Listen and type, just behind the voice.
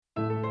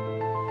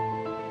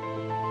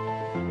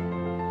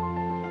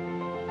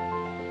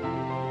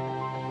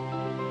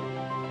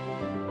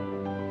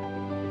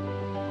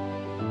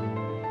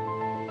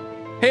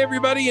Hey,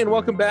 everybody, and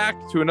welcome back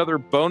to another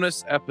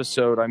bonus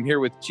episode. I'm here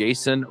with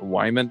Jason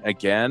Wyman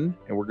again,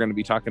 and we're going to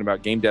be talking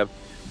about game dev.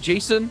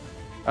 Jason,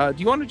 do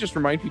you want to just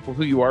remind people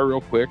who you are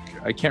real quick?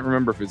 I can't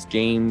remember if it's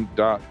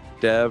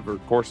game.dev or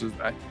courses.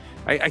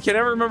 I can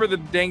never remember the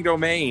dang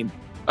domain.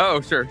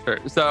 Oh, sure.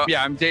 So,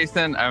 yeah, I'm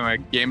Jason. I'm a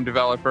game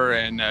developer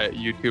and a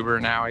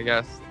YouTuber now, I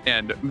guess.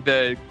 And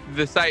the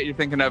site you're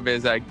thinking of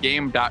is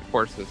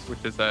game.courses,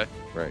 which is a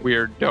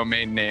weird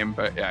domain name.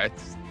 But yeah,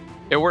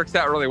 it works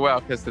out really well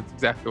because it's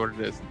exactly what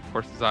it is.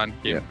 Courses on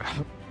game.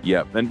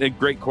 Yeah, and a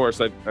great course.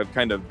 I've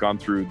kind of gone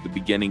through the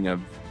beginning of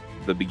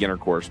the beginner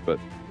course, but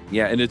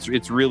yeah, and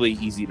it's really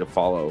easy to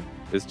follow.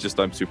 It's just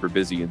I'm super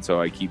busy, and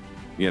so I keep,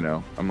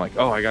 I'm like,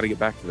 oh, I got to get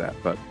back to that.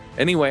 But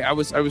anyway, I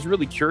was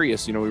really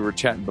curious. We were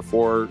chatting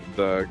before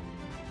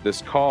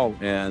this call,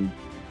 and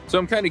so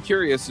I'm kind of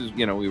curious.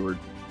 We were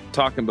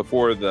talking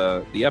before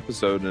the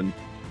episode, and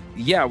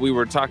yeah, we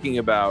were talking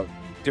about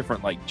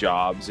different like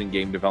jobs in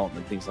game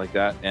development, things like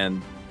that.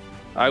 And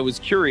I was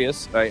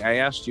curious. I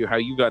asked you how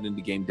you got into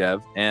game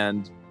dev,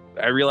 and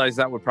I realized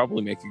that would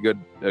probably make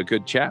a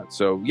good chat.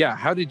 So yeah,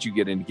 how did you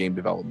get into game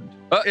development?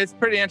 Well, it's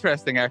pretty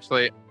interesting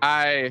actually.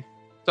 I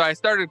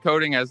started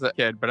coding as a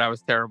kid, but I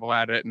was terrible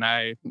at it, and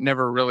I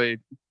never really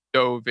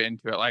dove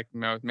into it. Like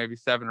maybe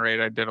 7 or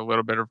 8, I did a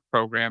little bit of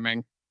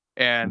programming,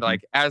 and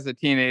like as a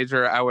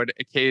teenager, I would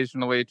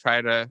occasionally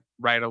try to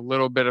write a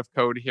little bit of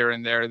code here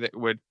and there that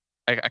would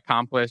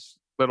accomplish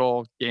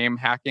little game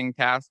hacking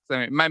tasks. I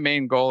mean, my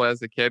main goal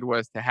as a kid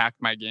was to hack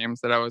my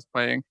games that I was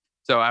playing.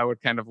 So I would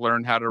kind of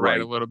learn how to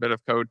write a little bit of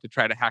code to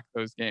try to hack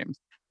those games.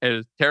 I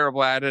was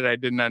terrible at it. I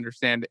didn't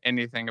understand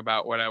anything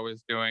about what I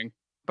was doing,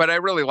 but I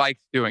really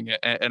liked doing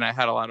it, and I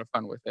had a lot of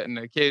fun with it. And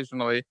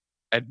occasionally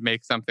I'd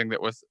make something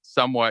that was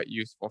somewhat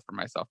useful for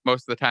myself.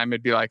 Most of the time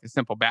it'd be like a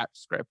simple batch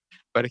script,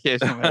 but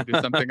occasionally I'd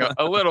do something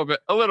a little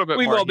bit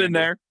We've more all been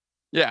there.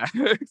 Yeah,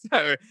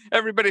 exactly.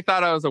 Everybody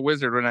thought I was a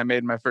wizard when I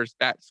made my first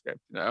batch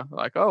script.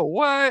 Like, oh,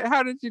 what?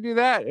 How did you do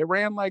that? It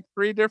ran like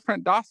 3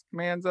 different DOS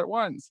commands at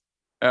once.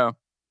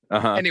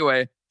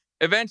 Anyway,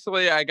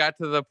 eventually I got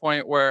to the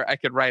point where I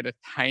could write a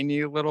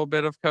tiny little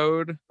bit of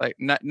code, like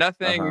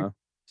nothing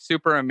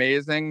super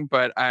amazing.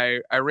 But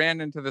I ran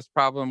into this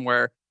problem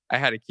where I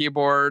had a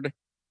keyboard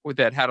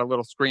that had a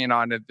little screen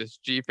on it, this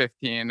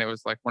G15. It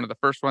was like one of the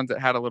first ones that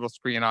had a little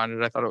screen on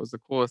it. I thought it was the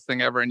coolest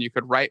thing ever. And you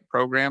could write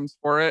programs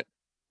for it.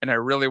 And I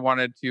really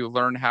wanted to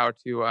learn how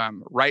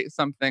to write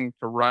something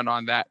to run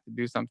on that to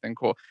do something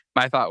cool.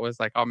 My thought was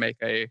like, I'll make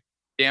a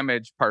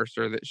damage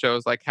parser that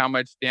shows like how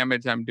much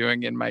damage I'm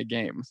doing in my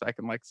game. So I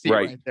can like see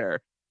right there.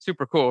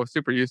 Super cool,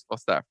 super useful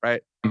stuff,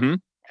 right? Mm-hmm.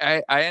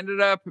 I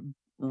ended up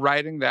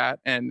writing that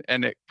and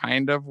it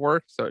kind of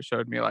worked. So it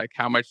showed me like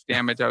how much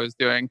damage I was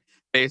doing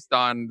based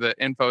on the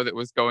info that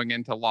was going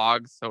into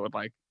logs. So it would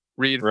like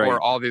read for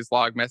all these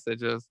log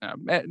messages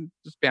and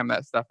just spam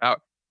that stuff out.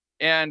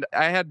 And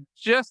I had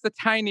just a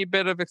tiny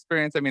bit of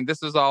experience. I mean,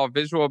 this is all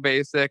Visual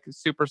Basic,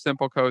 super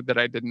simple code that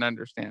I didn't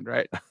understand,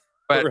 right?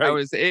 But I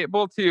was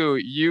able to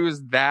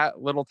use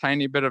that little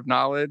tiny bit of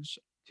knowledge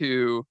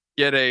to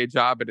get a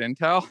job at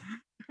Intel.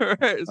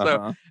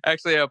 So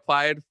actually I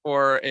applied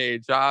for a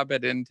job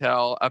at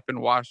Intel up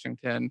in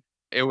Washington.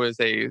 It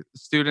was a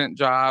student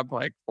job,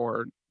 like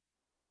for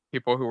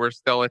people who were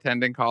still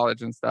attending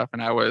college and stuff.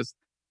 And I was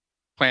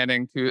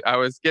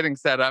getting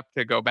set up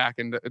to go back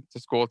into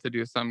school to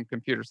do some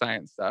computer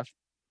science stuff.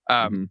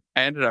 I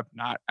ended up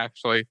not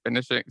actually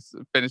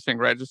finishing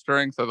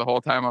registering. So the whole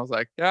time I was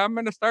like, yeah, I'm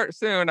going to start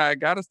soon. I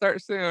got to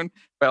start soon.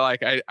 But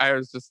like, I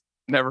was just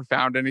never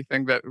found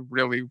anything that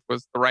really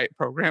was the right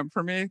program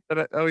for me.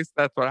 At least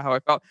that's how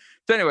I felt.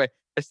 So anyway,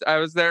 I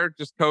was there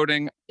just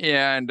coding.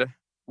 And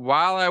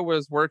while I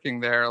was working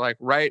there, like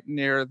right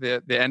near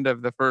the end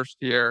of the first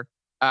year,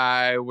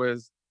 I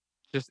was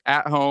just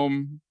at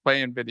home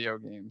playing video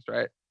games,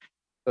 right?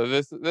 So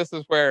this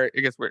is where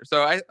it gets weird.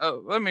 So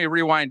let me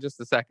rewind just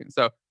a second.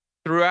 So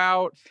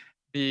throughout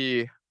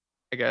the,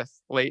 I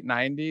guess, late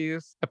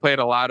 90s, I played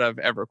a lot of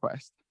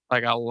EverQuest,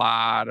 like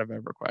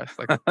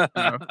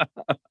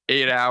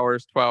 8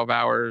 hours, 12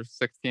 hours,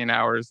 16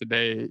 hours a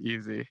day,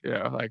 easy.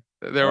 Like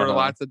there were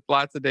lots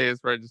of days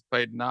where I just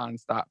played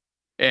nonstop.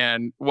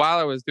 And while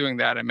I was doing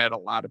that, I met a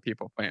lot of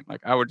people playing.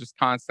 Like I would just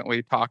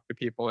constantly talk to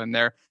people in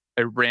there.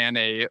 I ran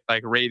a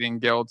raiding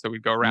guild, so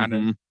we'd go around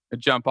and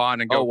jump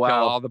on and go kill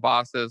all the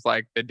bosses.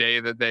 Like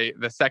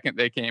the second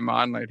they came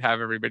on, I'd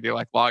have everybody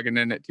like logging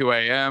in at 2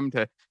 a.m.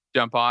 to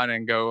jump on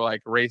and go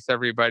like race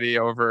everybody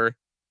over.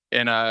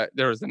 There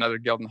was another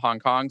guild in Hong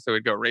Kong, so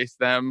we'd go race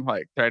them,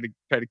 like try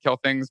to kill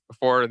things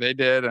before they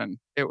did, and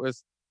it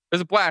was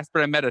a blast.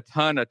 But I met a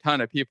ton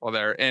of people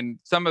there, and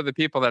some of the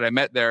people that I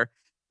met there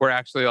were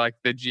actually like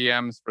the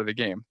GMs for the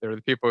game. They were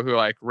the people who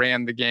like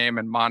ran the game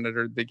and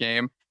monitored the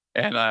game,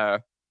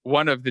 and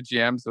one of the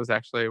GMs was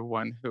actually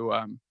one who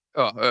I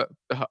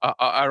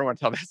don't want to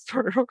tell that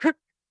story real quick.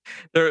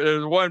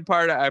 There's one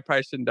part I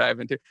probably shouldn't dive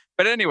into.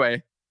 But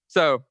anyway,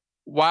 so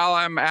while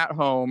I'm at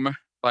home,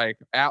 like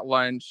at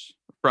lunch,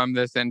 from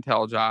this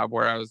Intel job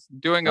where I was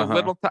doing a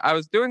I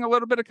was doing a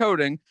little bit of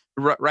coding,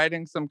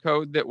 writing some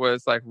code that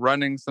was like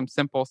running some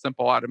simple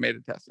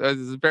automated tests. This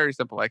is very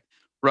simple, like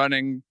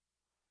running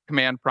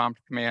command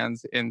prompt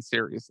commands in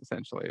series,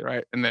 essentially,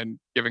 right? And then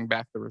giving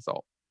back the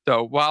result.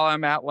 So while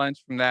I'm at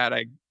lunch from that,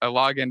 I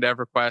log into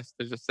EverQuest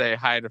to just say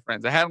hi to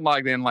friends. I hadn't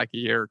logged in like a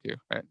year or two,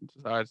 right?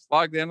 So I just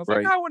logged in. I was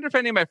like, I wonder if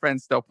any of my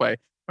friends still play.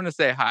 I'm going to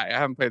say hi. I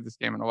haven't played this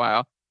game in a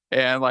while.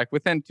 And like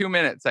within 2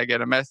 minutes, I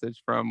get a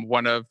message from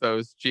one of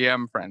those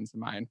GM friends of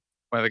mine,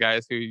 one of the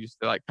guys who used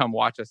to like come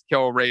watch us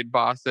kill raid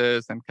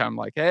bosses and come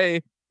like, hey,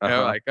 you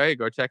know, like, hey,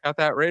 go check out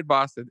that raid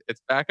boss.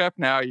 It's back up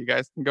now. You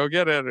guys can go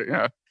get it. You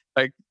know,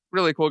 like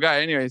really cool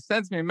guy. Anyway, he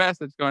sends me a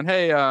message going,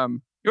 hey,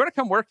 you want to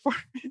come work for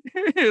me?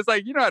 He was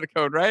like, you know how to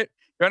code, right?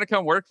 You want to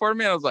come work for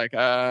me? And I was like,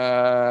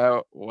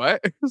 what?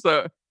 So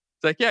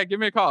it's like, yeah, give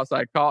me a call.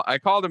 So I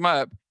called him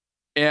up,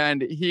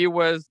 and he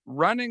was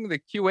running the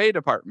QA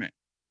department.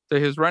 So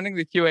he was running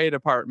the QA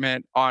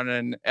department on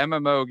an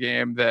MMO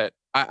game that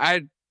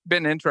I'd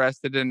been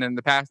interested in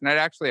the past, and I'd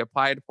actually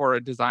applied for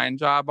a design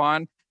job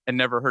on and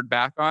never heard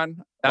back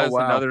on. That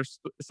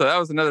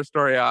was another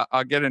story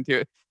I'll get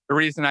into. The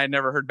reason I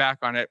never heard back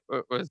on it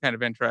was kind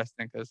of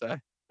interesting because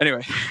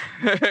anyway,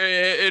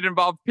 it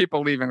involved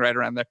people leaving right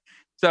around there.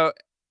 So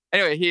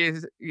anyway,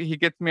 he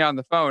gets me on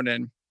the phone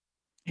and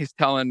he's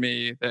telling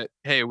me that,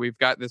 hey, we've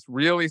got this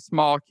really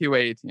small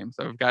QA team.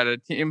 So we've got a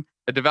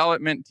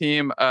development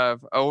team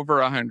of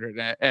over 100.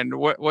 And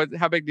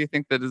how big do you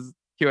think that his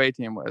QA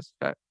team was,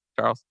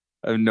 Charles?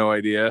 I have no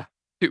idea.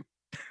 2.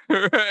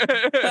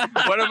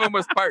 One of them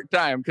was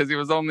part-time because it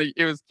was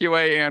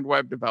QA and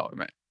web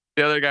development.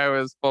 The other guy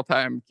was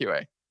full-time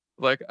QA.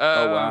 Like,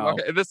 wow.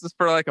 Okay, this is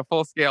for like a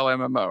full-scale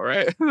MMO,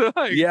 right?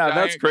 Like yeah,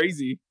 that's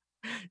crazy.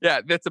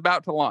 Yeah, that's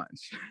about to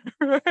launch.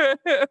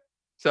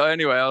 So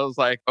anyway, I was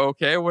like,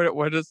 okay,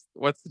 what's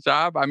the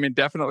job? I mean,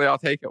 definitely I'll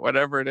take it,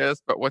 whatever it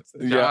is, but what's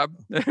the job?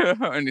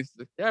 And he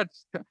said, yeah,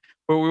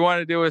 what we want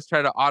to do is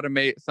try to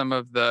automate some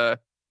of the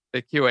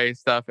QA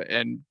stuff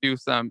and do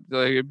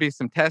it'd be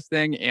some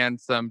testing and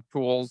some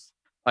tools,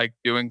 like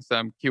doing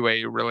some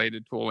QA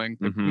related tooling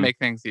to make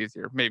things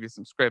easier. Maybe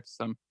some scripts,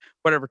 some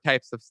whatever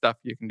types of stuff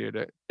you can do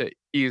to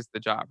ease the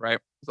job, right?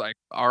 It's like,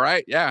 all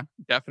right, yeah,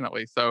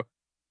 definitely. So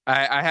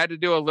I had to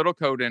do a little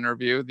code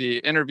interview. The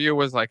interview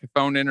was like a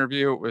phone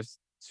interview. It was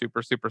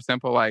super, super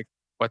simple. Like,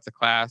 what's a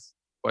class?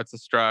 What's a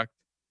struct?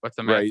 What's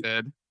a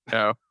method? You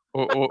know,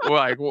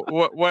 like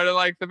what are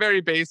like the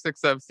very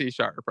basics of C#,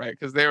 right?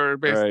 Because they were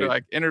basically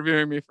like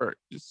interviewing me for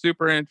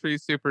super entry,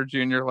 super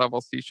junior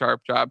level C#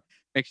 job.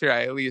 Make sure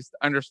I at least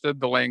understood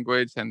the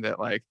language and that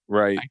like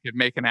I could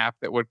make an app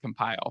that would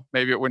compile.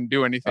 Maybe it wouldn't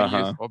do anything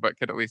useful, but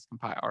could at least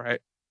compile, right?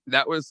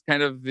 That was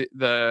kind of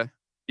the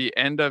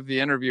end of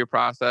the interview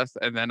process.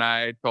 And then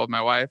I told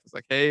my wife, I was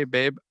like, hey,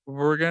 babe,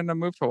 we're going to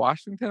move to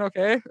Washington,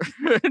 okay?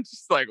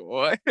 Just like,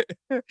 what?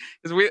 Not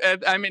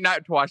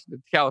to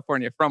Washington, to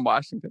California from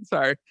Washington,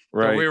 sorry.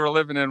 Right. So we were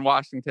living in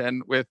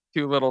Washington with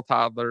 2 little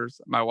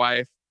toddlers, my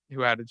wife, who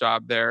had a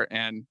job there.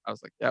 And I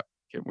was like, yep,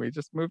 can we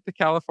just move to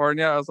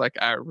California? I was like,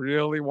 I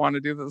really want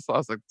to do this. I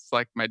was like, it's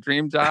like my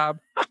dream job.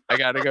 I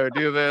got to go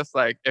do this.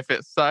 Like, if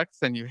it sucks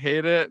and you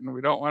hate it and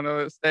we don't want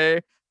to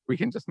stay, we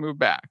can just move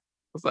back.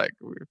 I was like,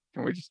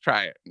 can we just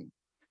try it? And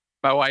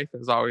my wife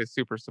is always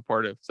super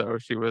supportive, so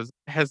she was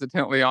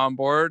hesitantly on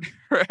board.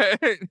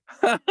 Right?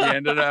 We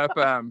ended up,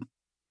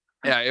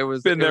 it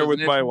was been there with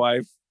my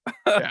wife.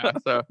 Yeah,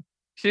 so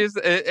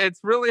it's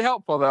really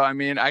helpful though. I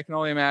mean, I can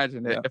only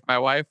imagine it. If my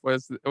wife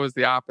was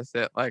the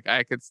opposite, like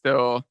I could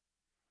still,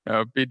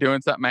 be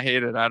doing something I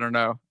hated. I don't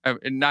know.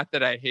 Not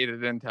that I hated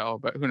Intel,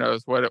 but who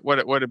knows what it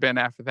would have been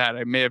after that.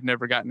 I may have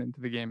never gotten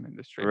into the game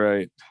industry.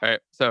 Right.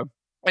 So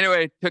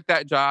anyway, took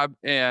that job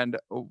and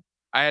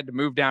I had to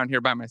move down here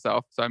by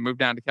myself. So I moved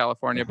down to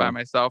California by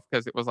myself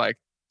because it was like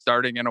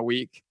starting in a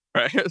week,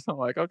 right? So I'm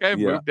like, okay,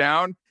 moved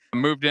down,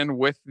 moved in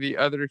with the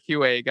other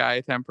QA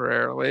guy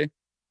temporarily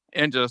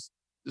and just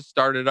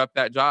started up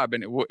that job.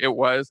 And it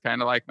was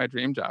kind of like my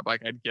dream job.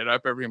 Like I'd get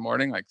up every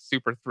morning, like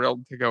super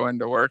thrilled to go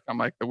into work. I'm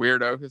like the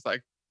weirdo who's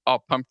like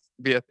all pumped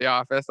to be at the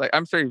office. Like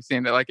I'm sure you've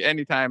seen it. Like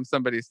anytime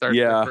somebody starts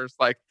their first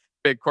like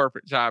big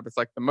corporate job, it's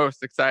like the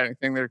most exciting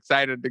thing. They're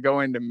excited to go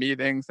into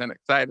meetings and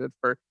excited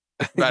for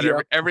about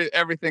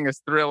everything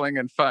is thrilling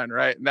and fun,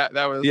 right? And that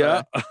was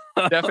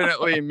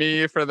definitely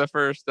me for the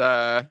first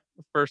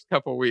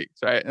couple weeks,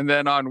 right? And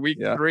then on week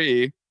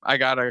 3, I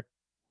got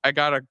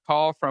a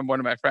call from one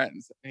of my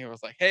friends, and he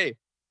was like, "Hey,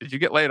 did you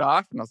get laid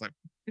off?" And I was like,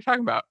 "What are you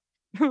talking about?"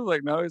 I was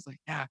like, "No." He's like,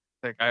 "Yeah."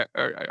 Like, I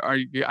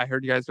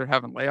heard you guys are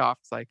having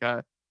layoffs like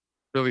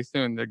really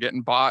soon. They're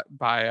getting bought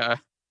by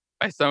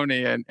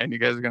Sony, and you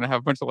guys are going to have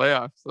a bunch of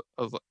layoffs.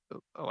 I was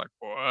like,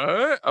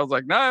 what? I was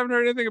like, no, I haven't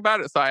heard anything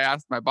about it. So I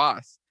asked my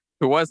boss,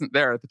 who wasn't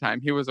there at the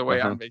time. He was away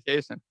on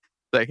vacation.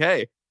 Like,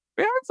 hey,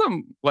 we having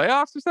some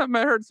layoffs or something?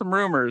 I heard some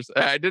rumors.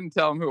 I didn't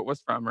tell him who it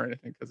was from or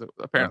anything because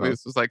apparently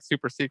this was like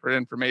super secret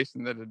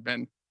information that had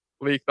been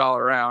leaked all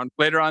around.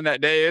 Later on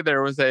that day,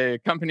 there was a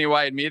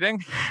company-wide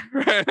meeting.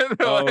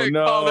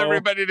 Called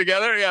everybody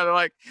together. Yeah, they're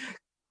like,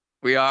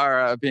 we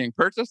are being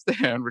purchased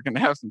and we're going to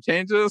have some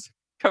changes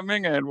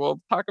coming and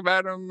we'll talk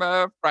about them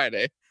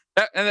Friday.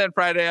 And then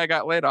Friday I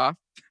got laid off.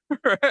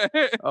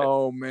 Right?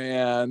 Oh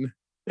man.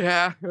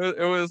 Yeah,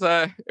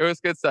 it was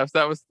good stuff. So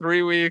that was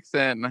 3 weeks,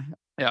 and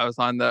yeah, I was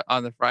on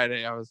the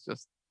Friday. I was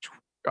just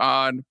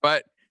gone.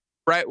 But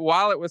right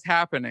while it was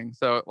happening,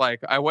 so like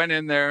I went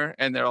in there,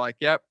 and they're like,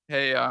 "Yep,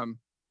 hey,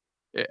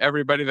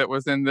 everybody that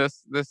was in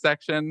this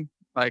section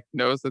like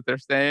knows that they're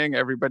staying.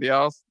 Everybody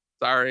else,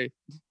 sorry,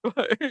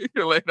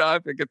 you're laid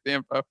off and get the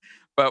info."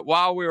 But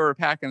while we were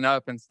packing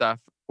up and stuff,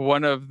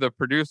 one of the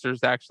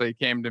producers actually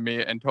came to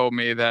me and told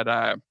me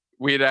that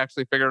we had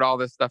actually figured all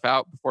this stuff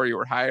out before you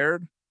were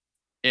hired.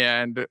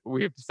 And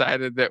we've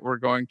decided that we're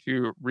going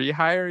to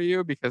rehire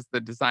you because the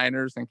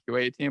designers and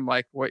QA team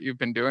like what you've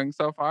been doing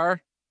so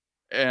far.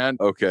 And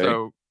Okay.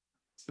 so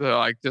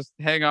like, just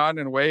hang on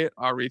and wait.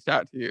 I'll reach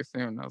out to you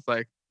soon. I was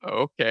like,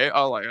 okay.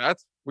 I was like,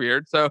 that's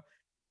weird. So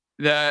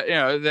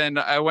then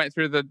I went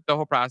through the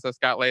whole process,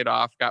 got laid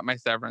off, got my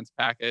severance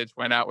package,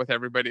 went out with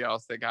everybody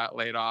else that got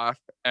laid off.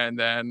 And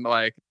then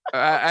like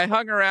I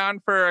hung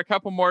around for a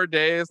couple more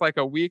days, like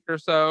a week or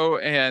so.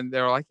 And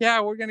they were like, yeah,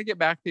 we're going to get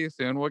back to you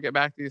soon. We'll get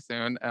back to you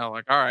soon. And I'm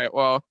like, all right,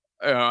 well,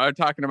 I'm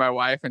talking to my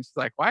wife and she's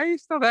like, why are you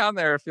still down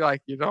there if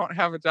you don't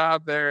have a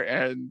job there?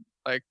 And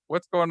like,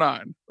 what's going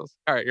on? I was,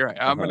 all right, you're right.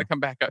 I'm going to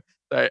come back up.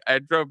 So I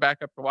drove back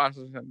up to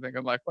Washington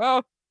thinking like,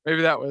 well,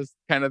 maybe that was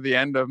kind of the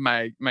end of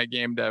my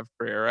game dev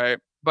career, right?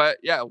 But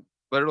yeah,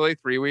 literally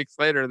 3 weeks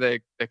later, they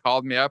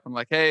called me up and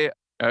like, hey,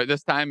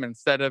 this time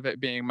instead of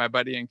it being my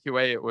buddy in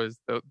QA, it was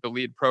the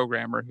lead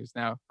programmer who's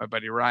now my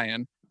buddy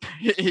Ryan.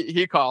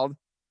 He called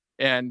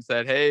and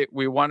said, hey,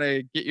 we want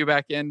to get you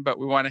back in, but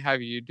we want to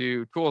have you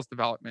do tools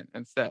development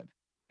instead.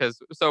 Because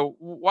so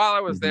while I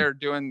was there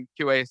doing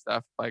QA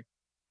stuff, like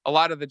a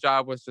lot of the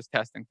job was just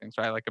testing things,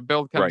 right? Like a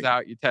build comes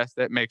out, you test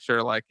it, make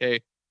sure like, hey,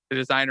 the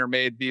designer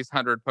made these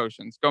 100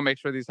 potions. Go make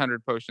sure these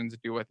 100 potions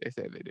do what they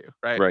say they do,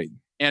 right? Right.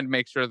 And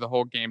make sure the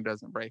whole game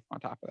doesn't break on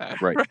top of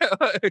that.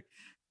 Right.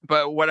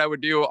 But what I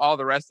would do all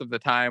the rest of the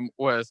time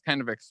was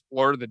kind of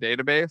explore the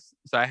database.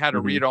 So I had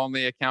a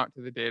read-only account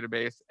to the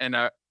database, and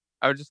I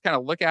would just kind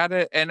of look at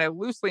it, and I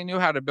loosely knew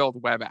how to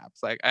build web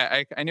apps. Like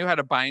I knew how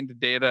to bind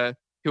data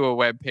to a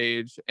web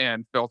page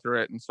and filter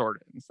it and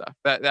sort it and stuff.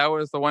 That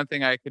was the one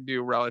thing I could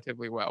do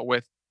relatively well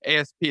with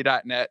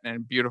ASP.NET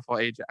and beautiful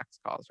Ajax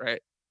calls,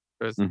 right?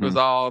 It was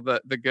all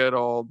the good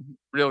old,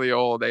 really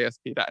old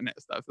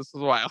ASP.NET stuff. This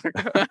was a while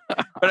ago.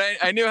 But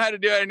I knew how to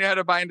do it. I knew how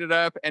to bind it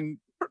up. And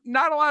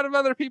not a lot of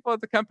other people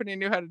at the company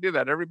knew how to do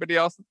that. Everybody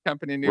else at the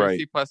company knew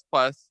C++,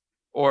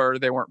 or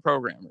they weren't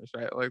programmers,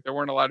 right? Like there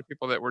weren't a lot of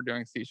people that were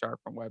doing C#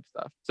 and web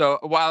stuff. So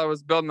while I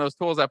was building those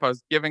tools up, I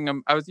was using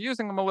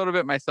them a little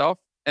bit myself.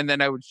 And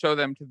then I would show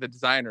them to the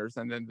designers,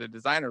 and then the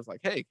designers like,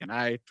 hey, can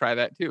I try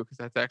that too? Because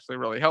that's actually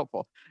really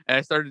helpful. And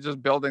I started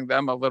just building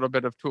them a little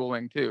bit of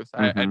tooling too.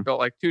 So I built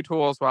like 2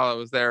 tools while I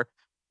was there.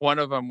 One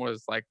of them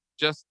was like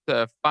just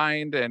to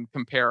find and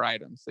compare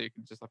items. So you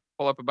can just like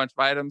pull up a bunch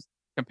of items,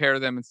 compare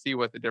them, and see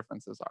what the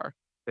differences are.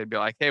 They'd be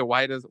like, hey,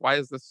 why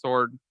is this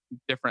sword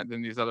different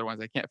than these other ones?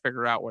 I can't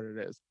figure out what it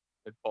is.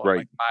 They'd pull up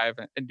like 5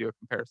 and do a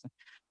comparison.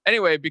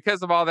 Anyway,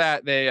 because of all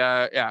that, they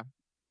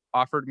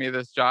offered me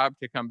this job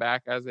to come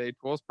back as a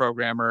tools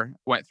programmer.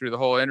 Went through the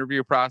whole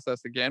interview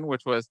process again,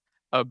 which was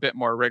a bit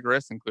more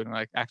rigorous, including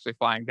like actually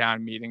flying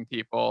down, meeting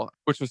people,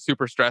 which was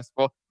super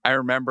stressful. I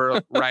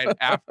remember right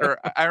after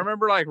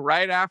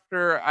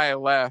I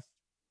left,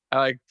 I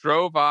like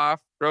drove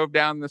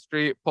down the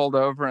street, pulled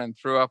over, and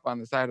threw up on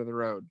the side of the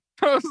road.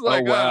 I was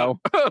like, oh wow.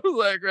 I was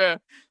like, man.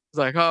 It's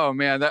like, oh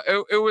man,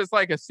 it was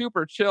like a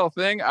super chill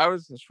thing. I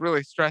was just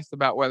really stressed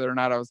about whether or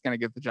not I was going to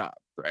get the job,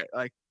 right?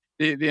 Like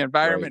the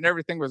environment and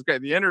everything was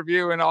great. The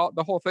interview and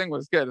the whole thing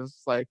was good.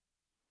 It's like,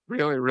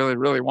 really, really,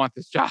 really want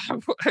this job.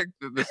 Like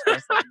the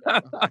stress.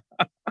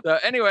 So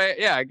anyway,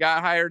 yeah, I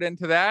got hired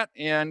into that,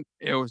 and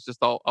it was just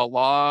a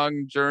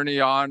long journey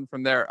on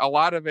from there. A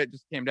lot of it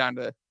just came down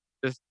to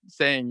just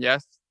saying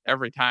yes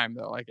every time,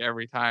 though. Like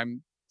every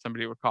time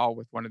somebody would call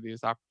with one of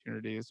these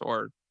opportunities,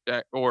 or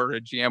a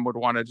GM would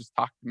want to just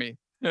talk to me,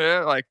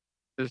 like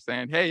just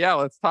saying, hey, yeah,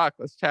 let's talk,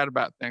 let's chat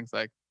about things.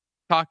 Like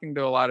talking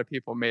to a lot of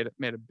people made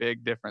a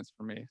big difference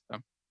for me. So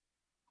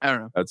I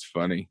don't know. That's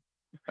funny.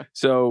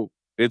 So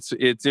it's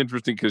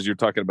interesting because you're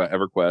talking about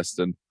EverQuest,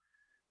 and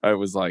I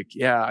was like,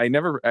 yeah, I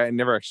never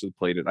actually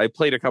played it. I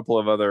played a couple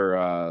of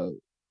other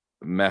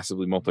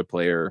massively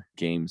multiplayer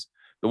games.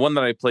 The one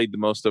that I played the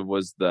most of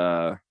was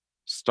the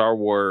Star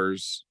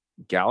Wars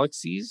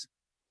Galaxies.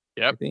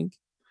 Yep. I think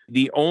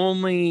the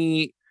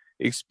only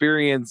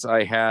experience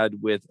I had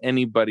with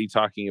anybody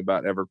talking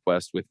about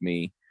EverQuest with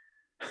me,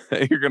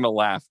 you're going to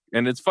laugh,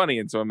 and it's funny,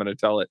 and so I'm going to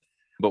tell it.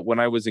 But when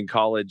I was in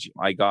college,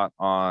 I got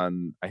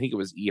on, I think it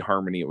was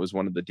eHarmony. It was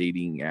one of the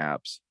dating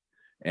apps.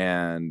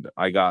 And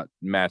I got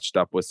matched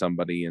up with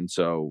somebody, and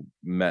so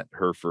met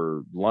her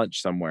for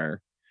lunch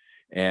somewhere.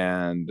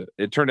 And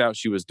it turned out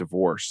she was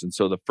divorced. And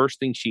so the first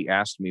thing she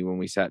asked me when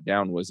we sat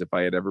down was if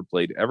I had ever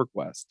played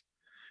EverQuest.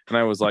 And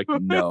I was like,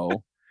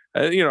 no.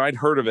 I'd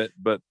heard of it,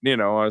 but I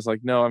was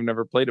like, no, I've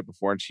never played it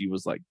before. And she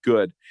was like,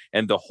 good.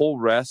 And the whole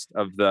rest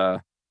of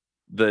the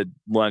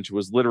lunch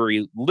was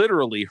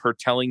literally her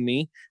telling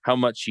me how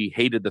much she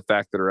hated the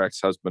fact that her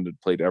ex-husband had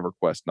played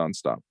EverQuest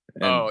nonstop.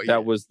 And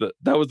that was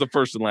the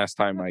first and last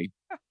time I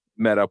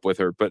met up with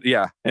her. But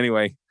yeah,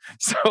 anyway,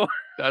 so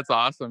that's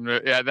awesome.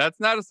 Yeah, that's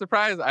not a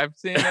surprise. I've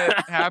seen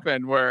it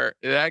happen where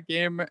that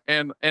game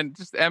and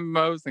just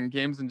MMOs and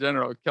games in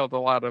general killed a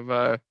lot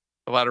of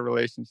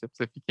relationships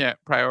if you can't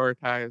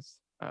prioritize.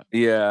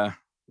 Yeah.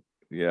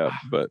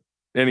 But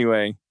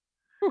anyway,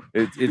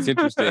 it's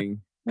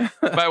interesting.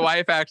 My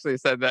wife actually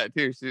said that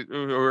too. We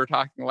were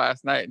talking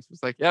last night, and she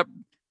was like, "Yep,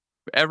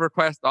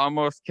 EverQuest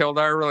almost killed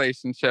our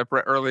relationship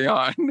early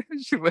on."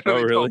 She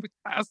literally told me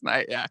last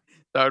night. Yeah,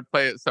 so I would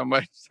play it so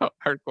much, so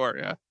hardcore.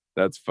 Yeah,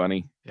 that's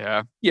funny.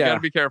 Yeah, you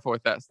gotta be careful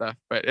with that stuff,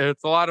 but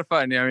it's a lot of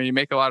fun. You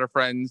make a lot of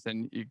friends,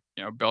 and you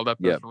build up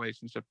those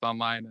relationships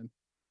online, and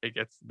it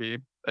gets to be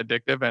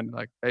addictive. And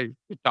like, hey,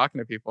 you're talking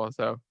to people,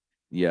 so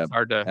it's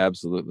hard to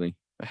absolutely.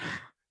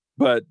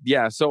 But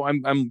yeah, so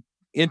I'm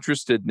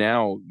interested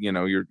now.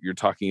 You're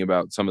talking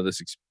about some of this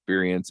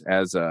experience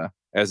as a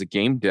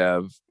game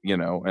dev,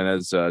 and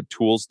as a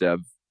tools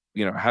dev.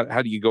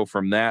 How do you go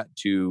from that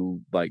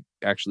to like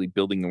actually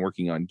building and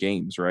working on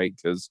games, right?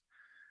 Because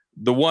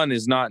the one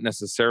is not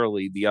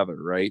necessarily the other,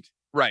 right?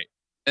 Right.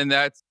 And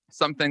that's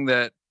something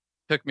that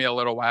took me a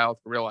little while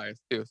to realize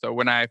too. So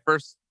when I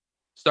first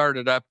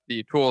started up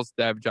the tools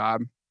dev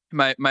job,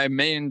 my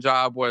main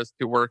job was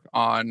to work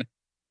on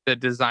the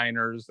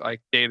designer's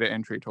like data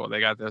entry tool. They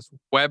got this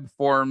web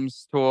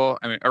forms tool.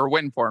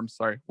 WinForms.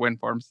 Sorry,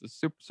 WinForms is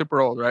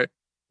super old, right?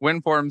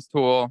 WinForms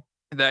tool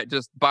that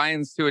just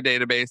binds to a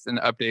database and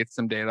updates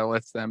some data,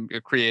 lets them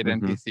create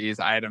NPCs,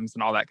 items,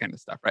 and all that kind of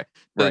stuff, right?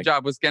 So the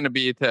job was going to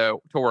be to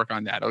work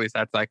on that. At least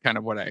that's like kind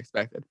of what I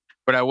expected.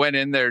 But I went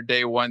in there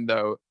day one,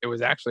 though, it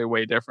was actually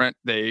way different.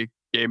 They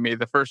gave me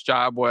the first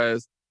job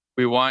was,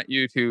 we want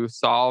you to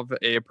solve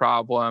a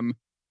problem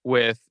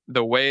with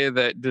the way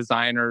that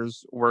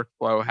designers'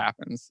 workflow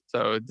happens.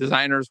 So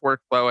designers'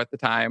 workflow at the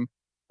time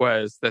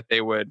was that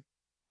they would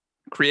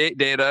create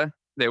data.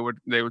 They would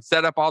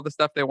set up all the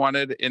stuff they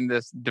wanted in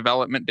this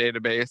development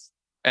database,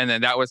 and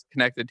then that was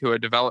connected to a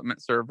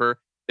development server.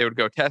 They would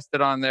go test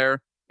it on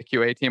there. The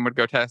QA team would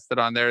go test it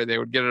on there. They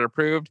would get it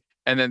approved,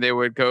 and then they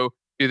would go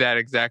do that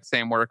exact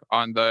same work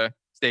on the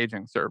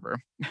staging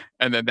server.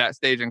 And then that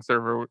staging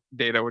server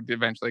data would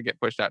eventually get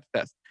pushed out to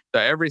test.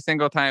 So every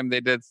single time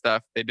they did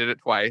stuff, they did it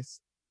twice,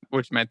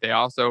 which meant they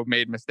also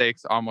made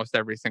mistakes almost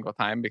every single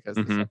time because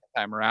the second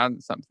time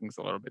around, something's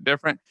a little bit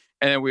different.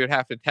 And then we would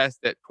have to test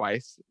it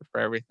twice for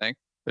everything.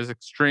 It was an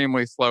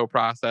extremely slow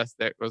process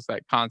that was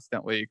like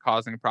constantly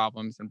causing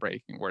problems and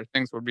breaking, where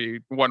things would be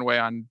one way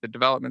on the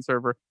development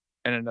server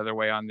and another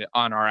way on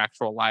our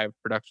actual live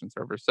production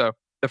server. So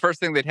the first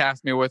thing they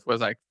tasked me with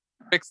was like,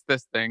 fix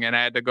this thing. And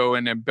I had to go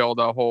in and build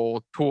a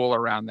whole tool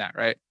around that,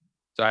 right?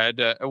 So I had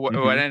to, what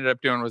I ended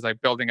up doing was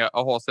like building a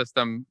whole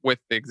system with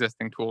the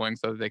existing tooling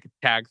so that they could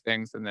tag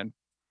things and then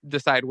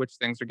decide which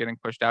things are getting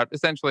pushed out.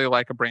 Essentially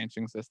like a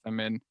branching system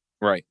in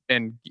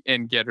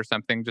Git or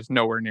something, just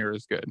nowhere near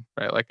as good,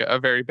 right? Like a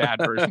very bad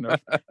version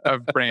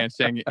of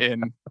branching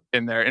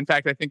in there. In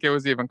fact, I think it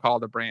was even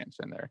called a branch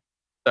in there.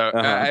 So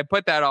I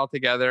put that all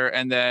together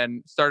and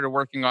then started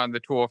working on the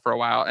tool for a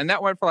while. And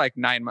that went for like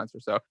 9 months or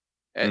so.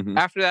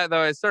 After that, though,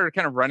 I started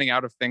kind of running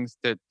out of things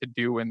to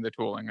do in the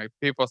tooling. Like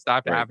people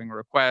stopped having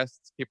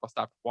requests, people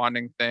stopped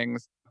wanting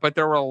things, but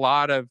there were a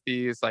lot of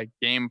these like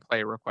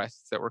gameplay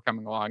requests that were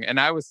coming along. And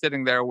I was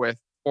sitting there with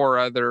 4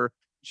 other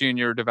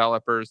junior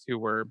developers who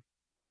were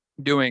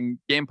doing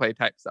gameplay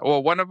type stuff.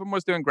 Well, one of them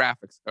was doing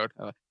graphics code.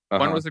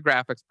 One was a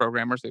graphics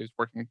programmer, so he was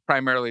working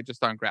primarily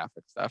just on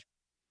graphic stuff.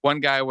 One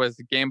guy was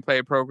a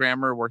gameplay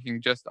programmer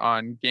working just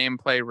on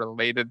gameplay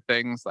related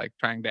things, like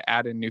trying to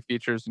add in new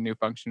features and new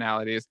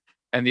functionalities.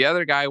 And the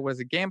other guy was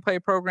a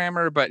gameplay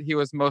programmer, but he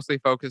was mostly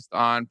focused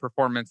on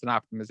performance and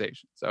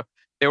optimization. So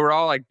they were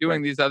all like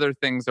doing these other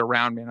things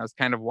around me. And I was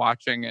kind of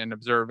watching and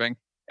observing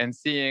and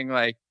seeing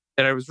like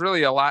that I was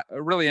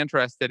really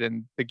interested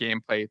in the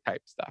gameplay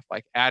type stuff,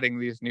 like adding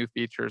these new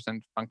features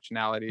and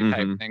functionality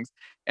type things.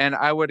 And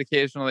I would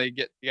occasionally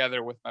get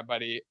together with my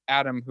buddy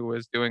Adam, who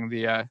was doing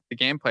the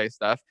gameplay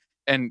stuff.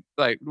 And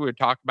like we would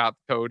talk about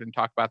the code and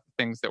talk about the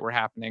things that were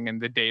happening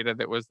and the data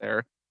that was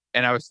there.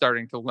 And I was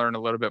starting to learn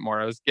a little bit more.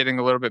 I was getting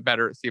a little bit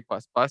better at C++,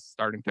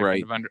 starting to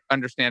kind of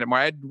understand it more.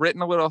 I had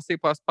written a little C++,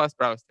 but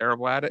I was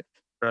terrible at it.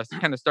 But I was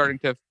kind of starting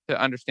to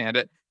understand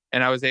it.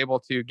 And I was able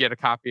to get a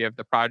copy of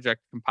the project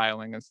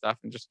compiling and stuff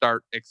and just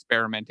start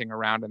experimenting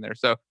around in there.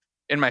 So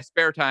in my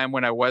spare time,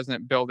 when I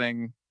wasn't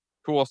building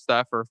cool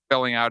stuff or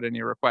filling out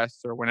any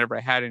requests or whenever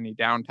I had any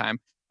downtime,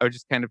 I would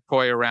just kind of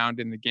toy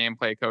around in the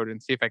gameplay code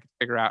and see if I could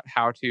figure out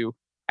how to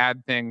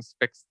add things,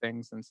 fix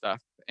things and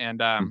stuff.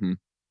 And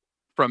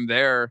from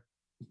there,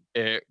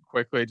 it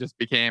quickly just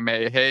became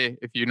hey,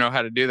 if you know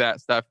how to do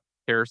that stuff,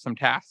 here are some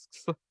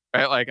tasks.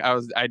 Right? Like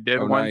I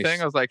did one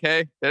thing. I was like,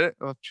 hey, did it?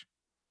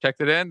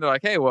 checked it in. They're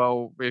like, hey,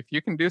 well, if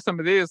you can do some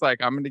of these, like,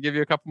 I'm going to give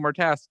you a couple more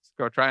tasks.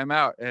 Go try them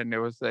out. And it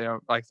was, like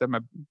I said, my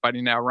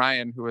buddy now,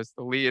 Ryan, who was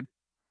the lead,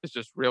 is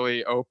just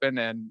really open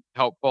and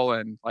helpful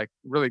and like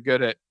really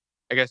good at,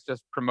 I guess,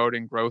 just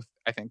promoting growth,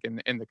 I think,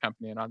 in the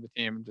company and on the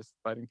team, and just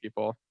letting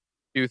people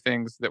do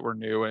things that were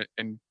new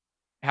and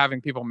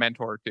having people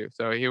mentor too.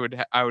 So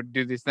I would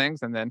do these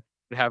things and then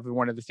have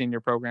one of the senior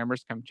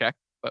programmers come check,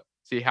 but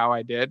see how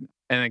I did,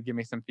 and then give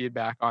me some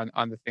feedback on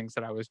the things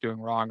that I was doing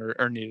wrong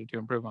or needed to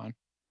improve on.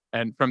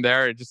 And from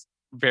there, it just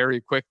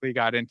very quickly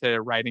got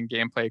into writing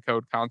gameplay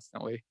code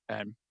constantly,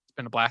 and it's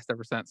been a blast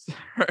ever since.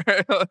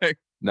 Like,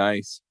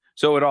 nice.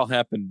 So it all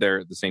happened there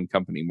at the same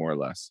company, more or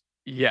less.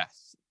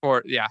 yes.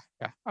 Yeah,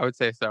 I would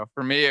say so.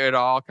 For me, it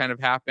all kind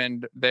of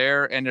happened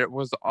there, and it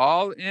was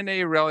all in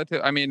a relative.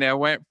 I mean, I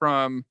went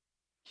from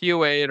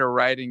QA to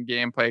writing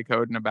gameplay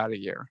code in about a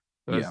year.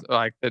 So it's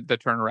like the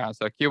turnaround.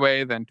 So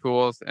QA, then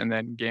tools, and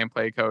then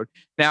gameplay code.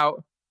 Now,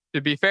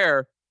 to be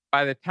fair,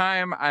 by the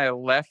time I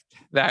left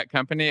that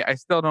company, I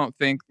still don't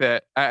think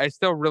that I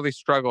still really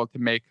struggled to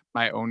make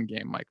my own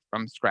game like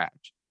from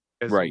scratch.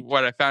 Because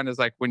what I found is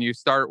like when you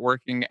start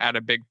working at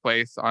a big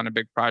place on a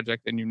big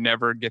project and you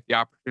never get the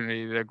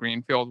opportunity to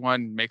greenfield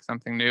one and make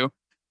something new,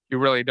 you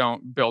really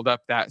don't build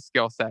up that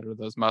skill set or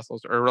those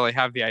muscles or really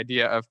have the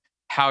idea of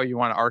how you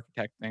want to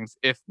architect things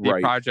if the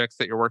projects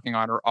that you're working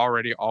on are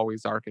already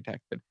always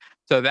architected.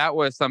 So that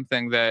was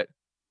something that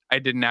I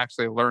didn't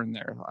actually learn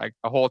there. Like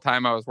the whole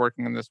time I was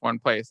working in this one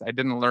place, I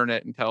didn't learn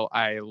it until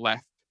I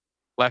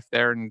left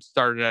there and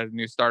started at a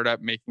new startup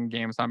making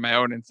games on my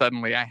own. And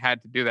suddenly I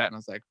had to do that. And I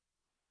was like,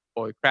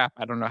 holy crap,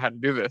 I don't know how to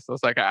do this. So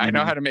it's like, I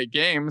know how to make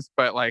games,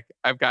 but like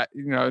I've got,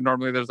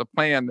 normally there's a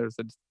plan, there's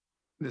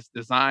this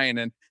design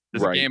and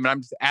there's a game and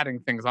I'm just adding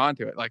things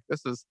onto it. Like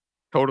this is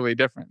totally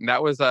different. And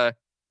that was a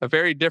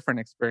very different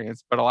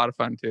experience, but a lot of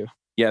fun too.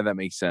 Yeah, that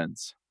makes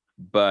sense.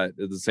 But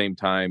at the same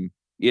time,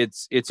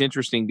 it's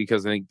interesting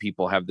because I think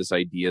people have this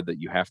idea that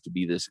you have to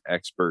be this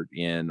expert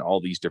in all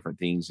these different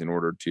things in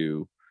order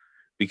to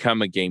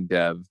become a game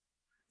dev,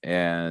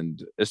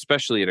 and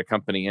especially at a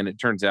company. And it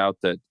turns out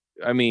that,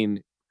 I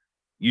mean,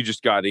 you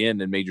just got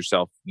in and made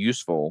yourself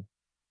useful,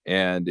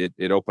 and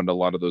it opened a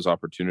lot of those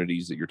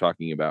opportunities that you're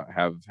talking about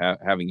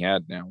having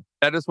had now.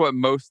 That is what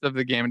most of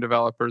the game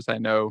developers I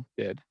know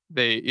did.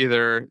 They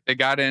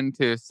got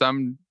into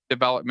some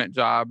development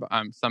job,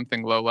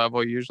 something low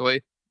level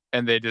usually,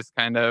 and they just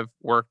kind of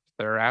worked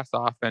their ass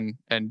off and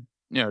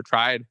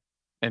tried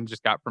and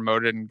just got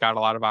promoted and got a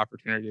lot of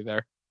opportunity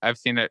there. I've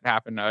seen it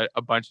happen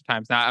a bunch of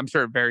times. Now, I'm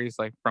sure it varies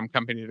like from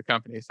company to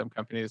company. Some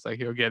companies like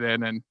you'll get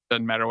in and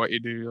doesn't matter what you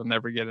do, you'll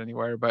never get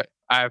anywhere. But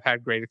I've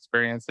had great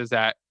experiences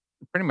at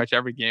pretty much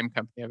every game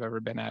company I've ever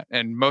been at.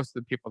 And most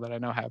of the people that I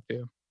know have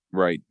too.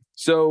 Right.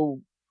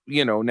 So,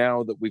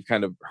 now that we've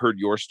kind of heard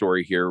your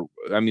story here,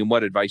 I mean,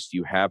 what advice do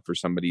you have for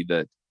somebody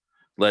that,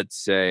 let's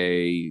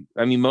say,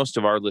 I mean, most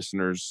of our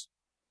listeners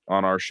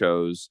on our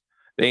shows,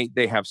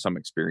 they have some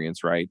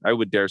experience, right? I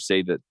would dare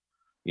say that,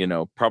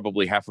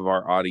 probably half of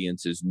our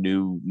audience is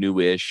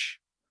newish,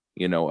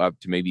 up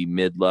to maybe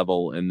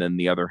mid-level, and then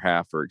the other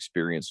half are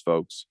experienced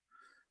folks.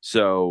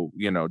 So,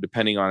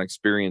 depending on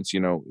experience,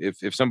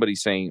 if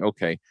somebody's saying,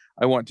 okay,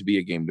 I want to be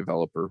a game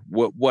developer,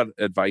 what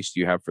advice do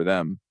you have for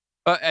them?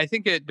 I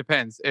think it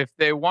depends. If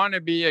they want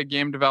to be a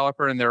game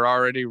developer and they're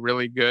already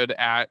really good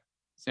at,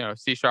 C#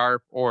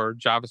 or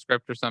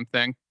JavaScript or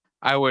something,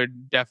 I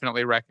would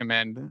definitely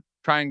recommend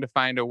trying to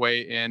find a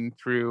way in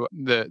through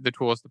the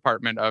tools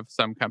department of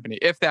some company,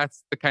 if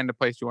that's the kind of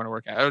place you want to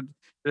work at.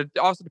 It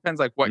also depends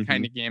like what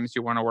kind of games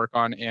you want to work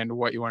on and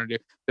what you want to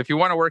do. If you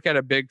want to work at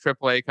a big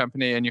AAA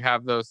company and you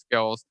have those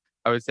skills,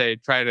 I would say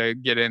try to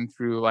get in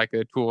through like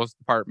a tools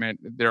department.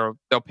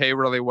 They'll pay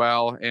really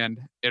well and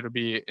it'll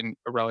be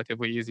a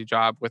relatively easy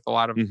job with a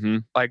lot of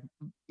like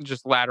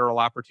just lateral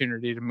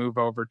opportunity to move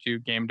over to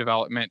game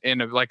development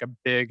in a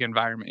big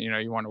environment.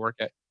 You want to work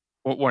at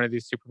one of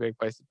these super big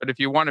places. But if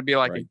you want to be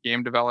like a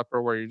game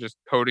developer where you're just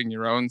coding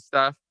your own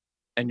stuff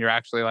and you're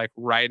actually like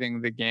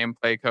writing the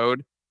gameplay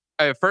code,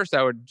 at first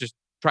I would just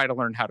try to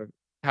learn how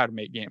to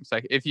make games.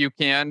 Like if you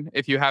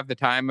have the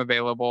time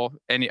available,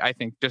 I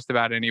think just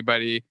about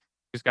anybody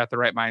who's got the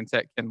right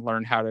mindset can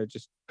learn how to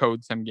just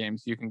code some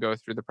games. You can go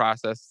through the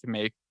process to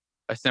make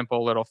a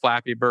simple little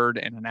Flappy Bird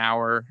in an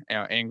hour,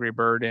 Angry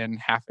Bird in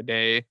half a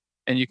day,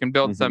 and you can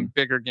build some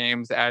bigger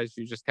games as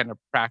you just kind of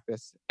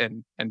practice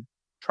and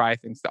try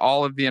things.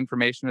 All of the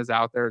information is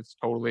out there. It's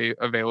totally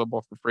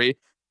available for free.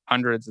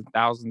 Hundreds and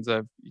thousands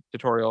of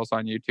tutorials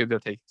on YouTube. They'll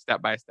take you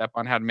step by step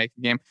on how to make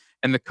a game.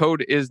 And the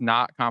code is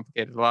not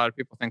complicated. A lot of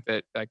people think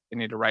that like they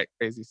need to write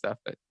crazy stuff,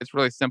 but it's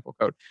really simple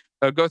code.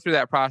 So go through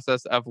that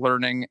process of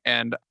learning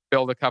and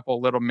build a couple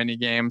little mini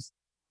games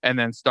and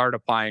then start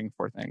applying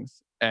for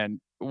things. And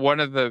one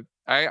of the,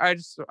 I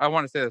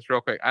want to say this real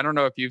quick. I don't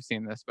know if you've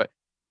seen this, but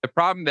the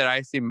problem that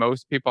I see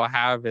most people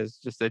have is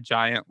just a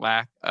giant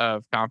lack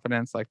of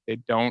confidence. Like they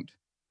don't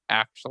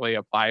actually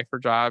apply for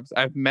jobs.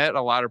 I've met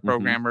a lot of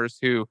programmers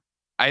who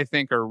I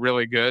think are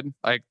really good.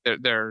 Like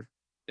they're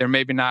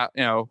maybe not,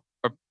 a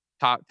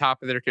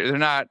top of their career. They're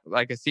not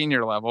like a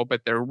senior level,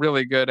 but they're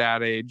really good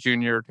at a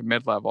junior to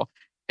mid level.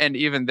 And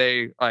even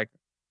they like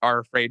are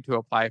afraid to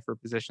apply for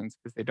positions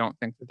because they don't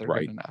think that they're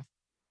good enough.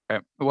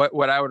 Okay.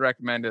 What I would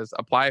recommend is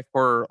apply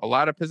for a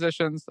lot of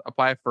positions,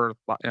 apply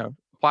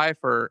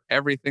for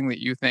everything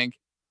that you think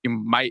you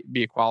might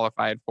be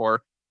qualified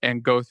for,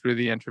 and go through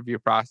the interview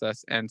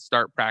process and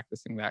start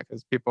practicing that,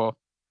 because people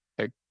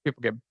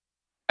get,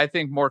 I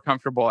think, more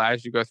comfortable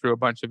as you go through a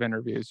bunch of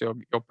interviews.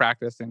 You'll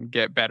practice and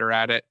get better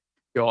at it.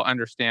 You'll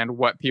understand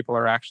what people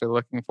are actually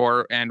looking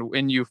for. And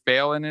when you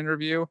fail an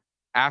interview,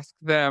 ask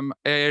them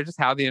just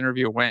how the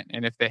interview went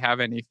and if they have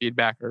any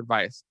feedback or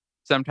advice.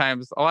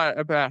 Sometimes,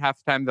 about half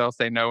the time, they'll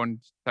say no and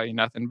tell you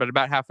nothing. But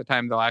about half the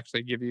time, they'll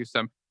actually give you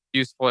some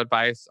useful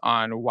advice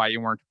on why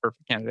you weren't a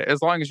perfect candidate.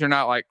 As long as you're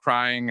not like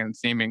crying and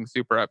seeming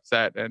super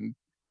upset and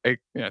they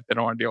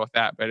don't want to deal with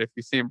that. But if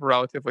you seem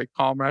relatively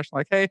calm, rational,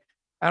 like, hey,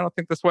 I don't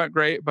think this went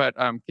great, but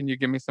can you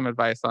give me some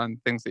advice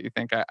on things that you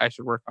think I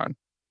should work on?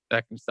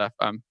 That kind of stuff.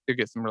 You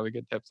get some really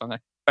good tips on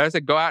there. But I would say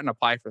go out and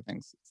apply for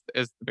things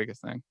is the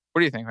biggest thing. What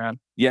do you think, man?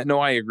 Yeah, no,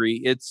 I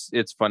agree. It's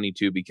funny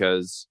too,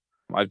 because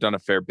I've done a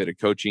fair bit of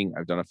coaching.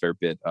 I've done a fair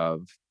bit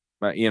of,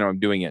 I'm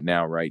doing it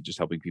now, right? Just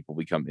helping people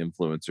become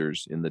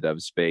influencers in the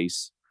dev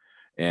space.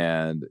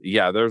 And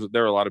yeah, there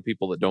are a lot of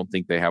people that don't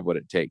think they have what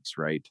it takes,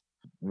 right?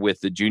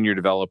 With the junior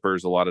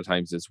developers, a lot of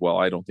times it's, well,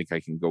 I don't think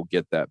I can go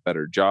get that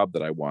better job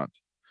that I want.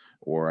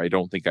 Or I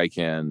don't think I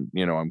can,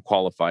 I'm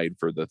qualified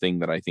for the thing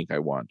that I think I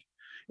want.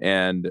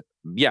 And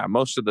yeah,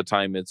 most of the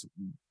time it's,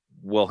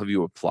 well, have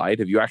you applied?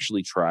 Have you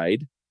actually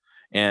tried?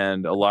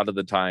 And a lot of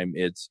the time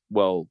it's,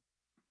 well,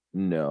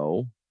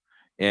 no.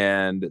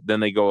 And then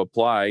they go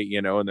apply,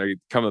 and they're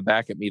coming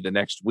back at me the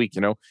next week,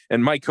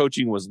 and my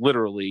coaching was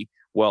literally,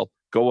 well,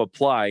 go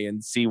apply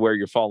and see where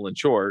you're falling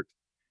short.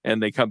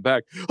 And they come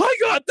back, I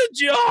got the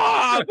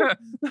job.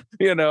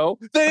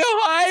 They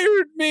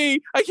hired me.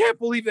 I can't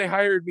believe they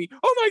hired me.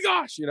 Oh my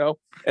gosh,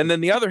 And then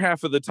the other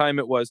half of the time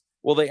it was,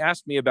 well, they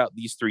asked me about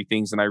these 3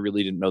 things and I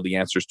really didn't know the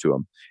answers to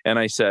them. And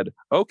I said,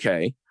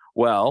 okay,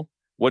 well,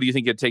 what do you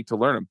think it'd take to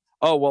learn them?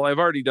 Oh, well, I've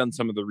already done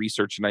some of the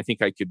research and I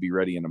think I could be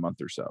ready in a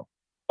month or so.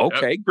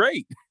 Okay,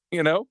 great.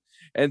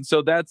 And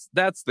so that's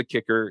the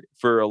kicker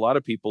for a lot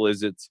of people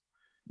is it's,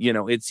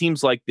 it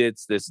seems like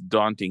it's this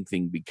daunting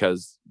thing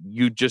because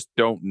you just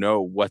don't know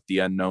what the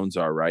unknowns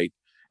are, right?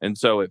 And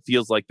so it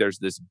feels like there's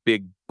this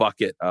big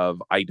bucket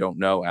of I don't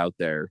know out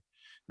there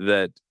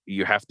that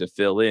you have to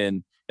fill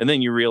in. And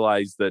then you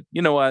realize that,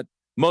 what,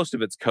 most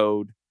of it's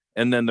code.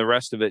 And then the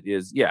rest of it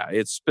is,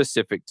 it's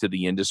specific to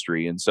the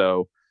industry. And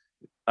so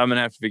I'm going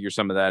to have to figure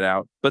some of that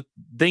out. But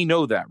they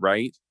know that,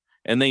 right?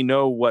 And they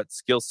know what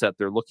skill set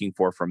they're looking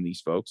for from these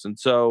folks. And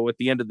so at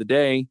the end of the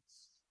day,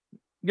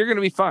 you're going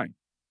to be fine.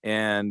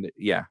 And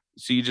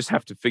so you just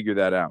have to figure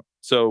that out.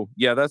 So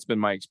that's been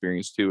my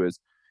experience too, is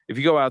if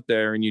you go out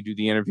there and you do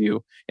the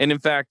interview, and in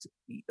fact,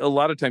 a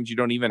lot of times you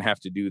don't even have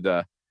to do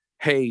the,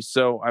 hey,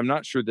 so I'm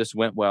not sure this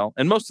went well.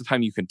 And most of the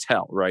time you can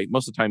tell, right?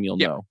 Most of the time you'll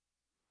know.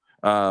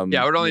 I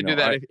would only do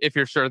that if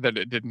you're sure that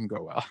it didn't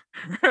go well.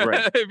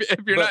 Right. if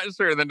you're not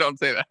sure, then don't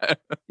say that.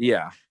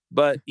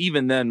 But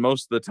even then,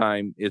 most of the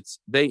time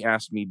they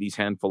asked me these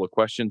handful of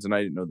questions and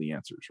I didn't know the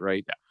answers,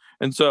 right?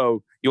 And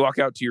so you walk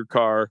out to your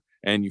car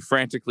and you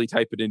frantically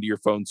type it into your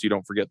phone so you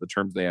don't forget the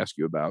terms they ask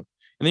you about.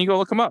 And then you go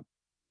look them up.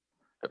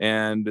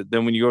 And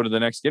then when you go to the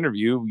next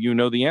interview, you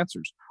know the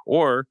answers.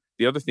 Or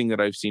the other thing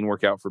that I've seen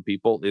work out for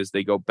people is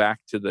they go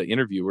back to the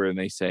interviewer and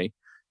they say,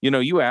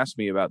 you asked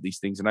me about these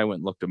things and I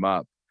went and looked them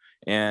up.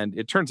 And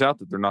it turns out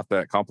that they're not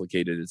that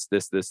complicated. It's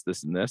this,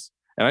 and this.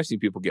 And I've seen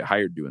people get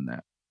hired doing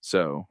that.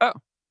 So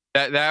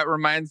that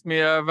reminds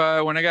me of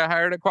when I got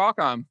hired at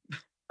Qualcomm.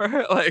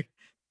 Like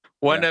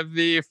one of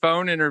the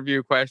phone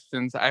interview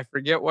questions, I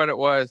forget what it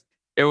was.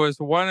 It was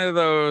one of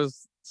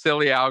those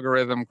silly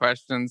algorithm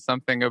questions,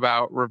 something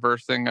about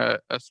reversing a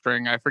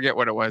string. I forget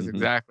what it was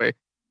exactly.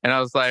 And I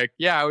was like,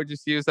 I would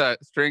just use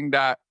that string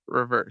dot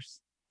reverse.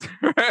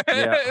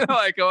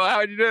 Like, well, how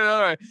would you do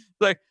it?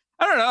 Like,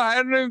 I don't know. I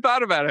hadn't even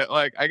thought about it.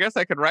 Like, I guess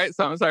I could write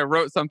something. So I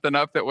wrote something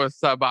up that was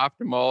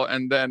suboptimal.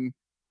 And then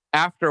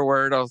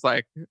afterward, I was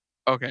like,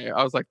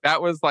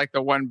 that was like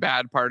the one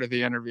bad part of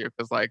the interview.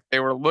 Cause like they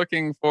were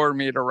looking for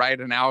me to write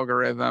an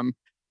algorithm.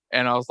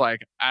 And I was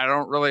like, I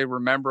don't really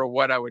remember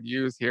what I would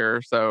use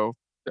here. So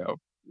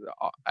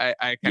I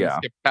kind of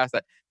skipped past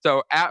that.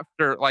 So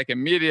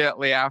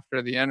immediately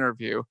after the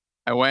interview,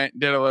 I went,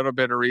 did a little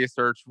bit of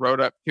research,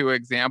 wrote up 2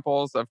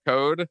 examples of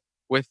code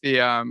with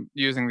the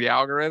using the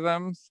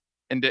algorithms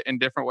in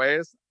different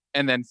ways,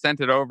 and then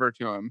sent it over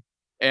to him.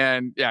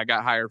 And I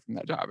got hired from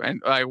that job.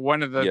 And like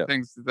one of the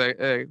things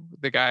the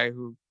guy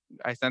who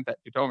I sent that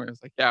to told me, was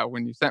like,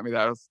 when you sent me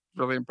that, I was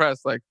really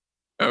impressed. Like,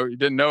 oh, you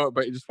didn't know it,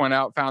 but you just went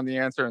out, found the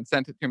answer, and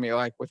sent it to me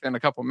like within a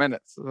couple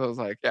minutes. So I was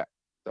like,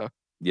 So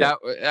that,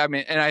 I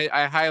mean, and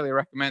I highly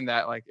recommend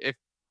that. Like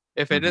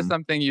if it is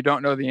something you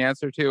don't know the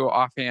answer to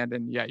offhand,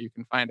 and you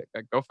can find it,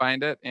 go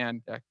find it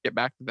and get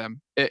back to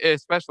them.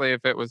 Especially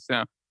if it was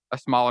a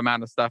small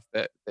amount of stuff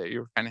that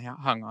you were kind of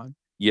hung on.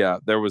 Yeah,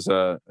 there was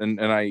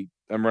and I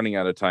I'm running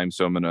out of time,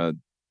 so I'm going to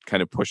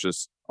kind of push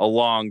us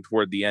along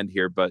toward the end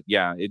here. But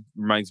yeah, it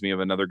reminds me of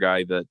another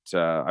guy that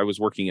I was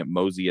working at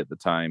Mozy at the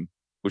time,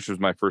 which was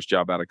my first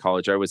job out of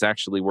college. I was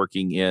actually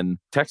working in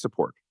tech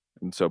support.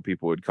 And so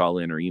people would call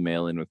in or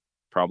email in with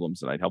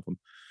problems and I'd help them.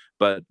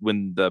 But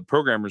when the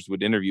programmers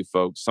would interview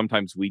folks,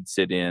 sometimes we'd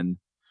sit in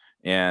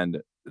and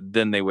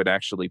then they would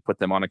actually put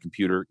them on a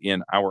computer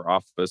in our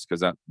office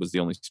because that was the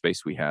only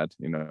space we had,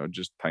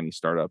 just tiny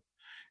startup,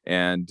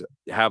 and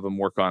have them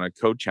work on a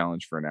code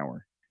challenge for an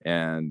hour.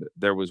 And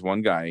there was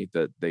one guy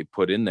that they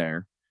put in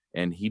there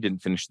and he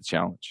didn't finish the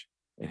challenge.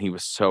 And he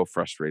was so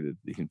frustrated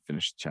that he didn't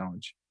finish the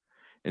challenge.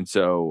 And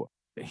so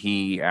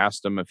he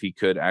asked him if he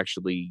could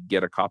actually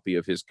get a copy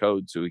of his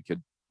code so he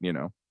could,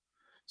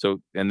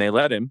 and they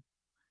let him.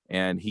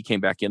 And he came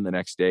back in the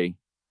next day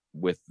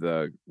with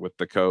the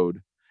code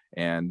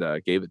and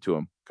gave it to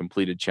him,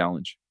 completed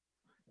challenge,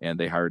 and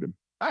they hired him.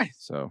 Nice.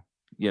 So,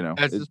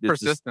 that's just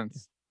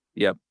persistence.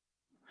 Yep.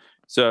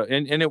 So,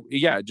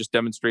 it just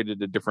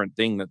demonstrated a different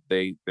thing that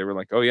they were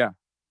like, oh yeah,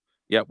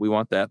 we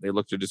want that. They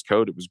looked at his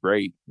code. It was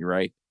great. You're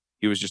right.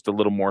 He was just a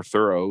little more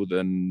thorough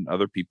than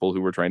other people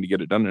who were trying to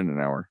get it done in an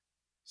hour.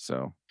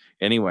 So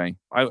anyway,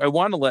 I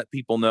want to let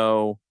people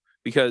know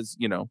because,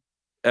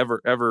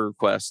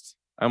 EverQuest,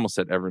 I almost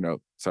said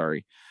Evernote.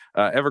 Sorry.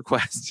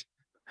 EverQuest.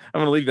 I'm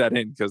going to leave that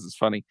in because it's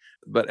funny.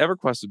 But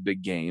EverQuest is a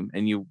big game.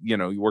 And you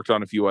worked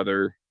on a few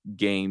other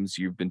games.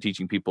 You've been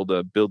teaching people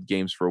to build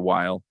games for a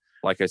while.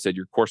 Like I said,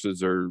 your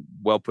courses are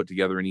well put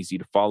together and easy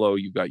to follow.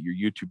 You've got your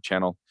YouTube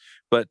channel.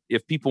 But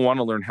if people want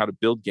to learn how to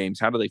build games,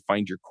 how do they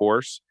find your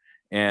course?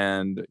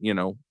 And,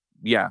 do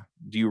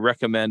you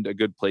recommend a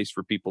good place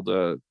for people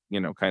to,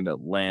 kind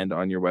of land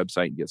on your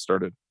website and get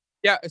started?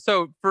 Yeah.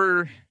 So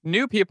for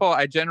new people,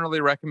 I generally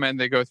recommend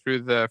they go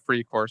through the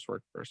free coursework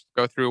first.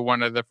 Go through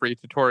one of the free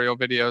tutorial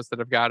videos that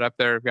I've got up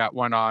there. I've got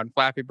one on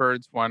Flappy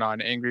Birds, one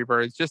on Angry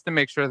Birds, just to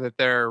make sure that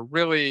they're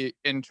really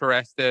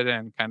interested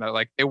and kind of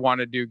like they want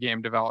to do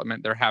game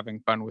development. They're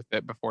having fun with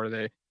it before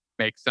they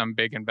make some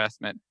big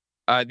investment.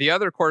 The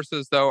other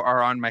courses, though,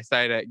 are on my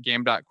site at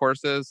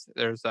game.courses.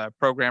 There's a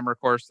programmer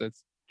course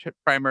that's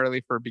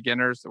primarily for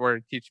beginners where I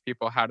teach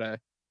people how to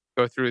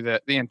go through the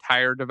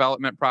entire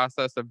development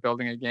process of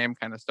building a game,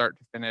 kind of start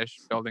to finish,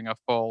 building a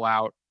full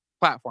out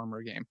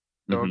platformer game.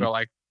 So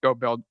we'll go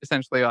build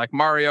essentially like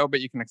Mario,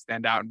 but you can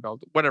extend out and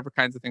build whatever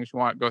kinds of things you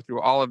want, go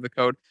through all of the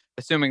code,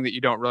 assuming that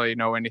you don't really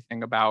know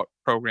anything about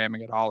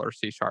programming at all or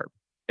C#.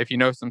 If you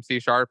know some C#,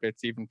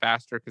 it's even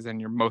faster because then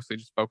you're mostly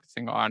just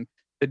focusing on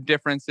the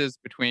differences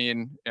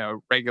between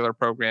regular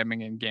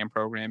programming and game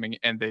programming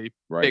and the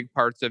big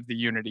parts of the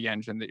Unity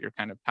engine that you're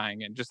kind of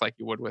tying in, just like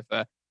you would with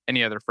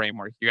any other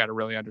framework. You got to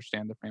really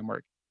understand the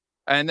framework.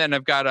 And then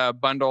I've got a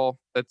bundle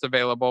that's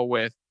available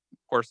with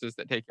courses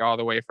that take you all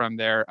the way from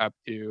there up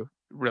to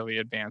really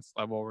advanced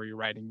level where you're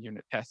writing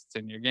unit tests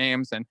in your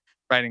games and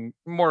writing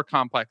more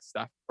complex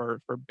stuff for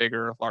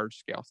bigger, large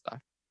scale stuff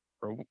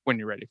for when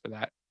you're ready for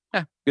that.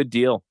 Yeah. Good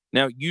deal.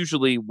 Now,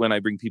 usually when I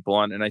bring people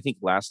on, and I think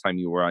last time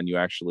you were on, you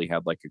actually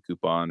had like a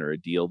coupon or a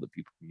deal that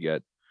people could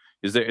get.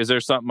 Is there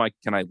something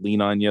can I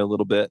lean on you a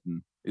little bit?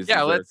 And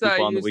let's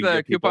use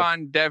the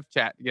coupon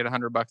DevChat to get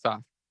 $100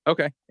 off.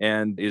 Okay.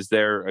 And is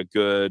there a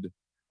good,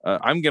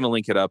 I'm going to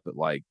link it up at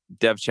like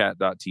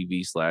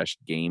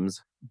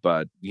devchat.tv/games,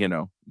 but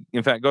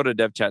in fact, go to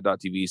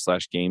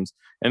devchat.tv/games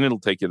and it'll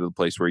take you to the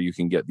place where you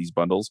can get these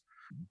bundles.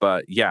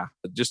 But yeah,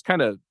 just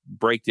kind of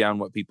break down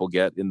what people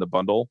get in the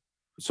bundle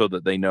so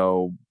that they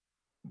know,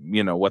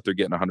 what they're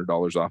getting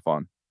 $100 off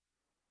on.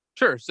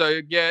 Sure. So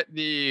you get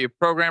the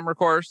programmer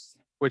course,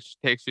 which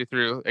takes you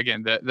through,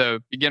 again,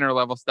 the beginner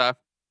level stuff.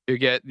 You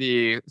get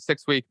the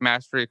 6-week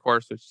mastery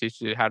course, which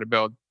teaches you how to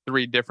build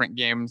 3 different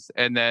games.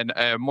 And then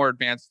a more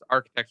advanced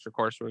architecture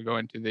course where we go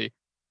into the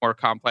more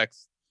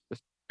complex,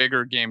 just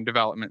bigger game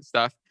development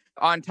stuff.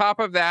 On top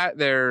of that,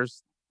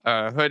 there's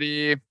a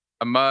hoodie,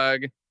 a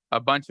mug, a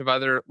bunch of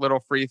other little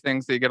free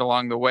things that you get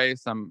along the way,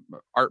 some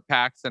art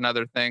packs and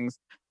other things.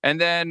 And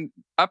then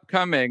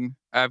upcoming,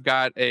 I've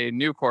got a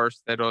new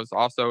course that was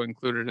also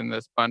included in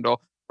this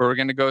bundle where we're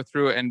going to go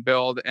through and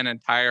build an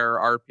entire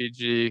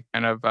RPG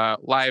kind of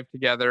live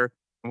together.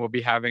 And we'll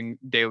be having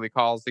daily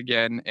calls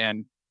again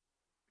and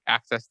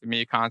access to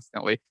me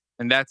constantly.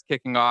 And that's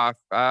kicking off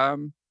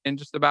in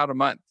just about a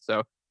month.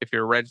 So if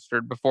you're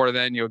registered before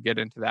then, you'll get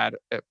into that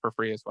for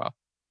free as well.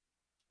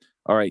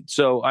 All right.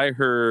 So I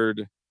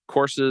heard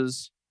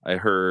courses, I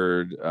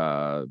heard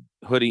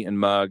hoodie and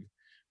mug,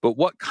 but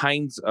what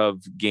kinds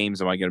of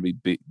games am I going to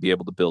be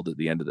able to build at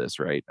the end of this,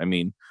 right? I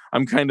mean,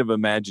 I'm kind of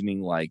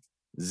imagining like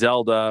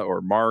Zelda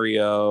or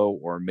Mario,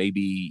 or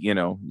maybe,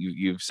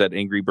 you've said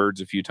Angry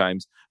Birds a few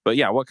times, but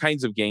yeah, what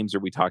kinds of games are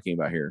we talking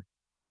about here?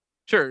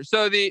 Sure.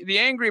 So the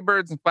Angry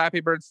Birds and Flappy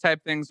Birds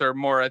type things are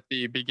more at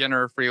the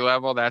beginner free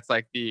level. That's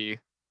like the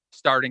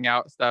starting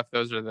out stuff.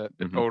 Those are the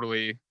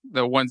totally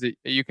the ones that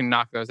you can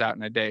knock those out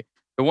in a day.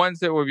 The ones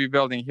that we'll be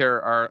building here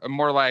are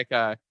more like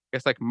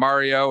like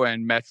Mario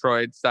and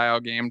Metroid style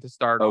game to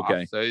start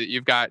off. So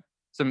you've got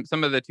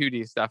some of the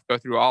 2D stuff, go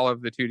through all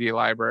of the 2D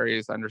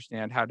libraries,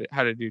 understand how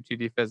to do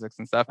 2D physics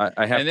and stuff.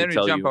 I have and then to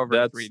tell we jump you, over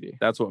to 3D.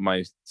 That's what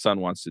my son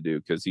wants to do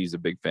because he's a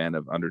big fan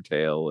of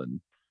Undertale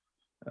and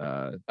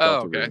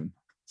Deltarune.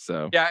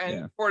 So yeah,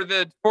 and for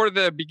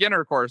the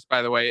beginner course,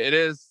 by the way, it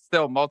is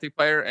still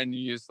multiplayer, and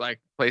you use like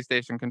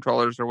PlayStation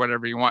controllers or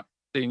whatever you want.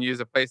 So you can use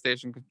a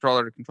PlayStation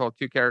controller to control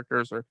 2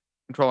 characters or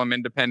control them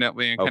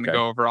independently and kind of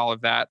go over all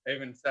of that. I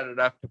even set it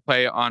up to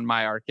play on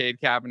my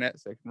arcade cabinet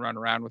so I can run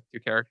around with 2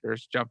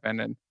 characters, jump in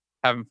and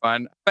having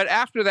fun. But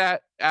after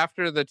that,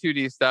 after the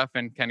 2D stuff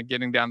and kind of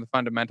getting down the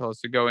fundamentals,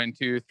 to go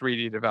into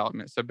 3D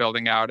development. So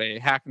building out a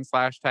hack and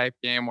slash type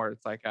game where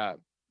it's like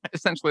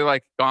essentially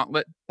like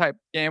Gauntlet type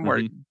game where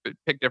you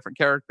pick different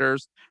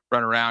characters,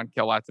 run around,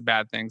 kill lots of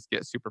bad things,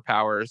 get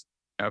superpowers,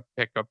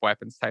 pick up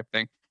weapons type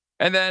thing.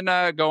 And then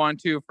go on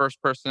to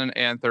first person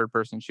and third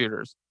person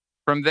shooters.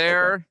 From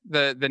there,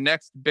 the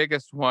next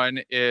biggest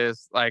one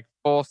is like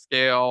full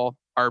scale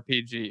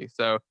RPG.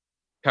 So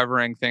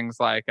covering things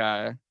like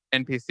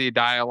NPC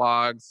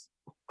dialogues,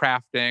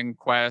 crafting,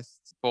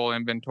 quests, full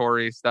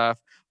inventory stuff,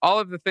 all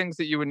of the things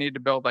that you would need to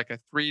build like a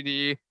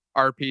 3D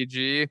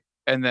RPG,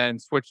 and then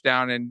switch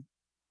down and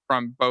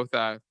from both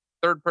a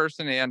third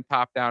person and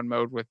top down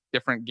mode with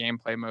different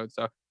gameplay modes.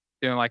 So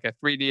doing like a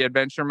 3D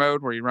adventure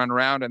mode where you run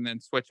around and then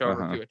switch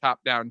over to a top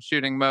down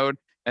shooting mode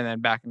and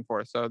then back and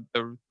forth. So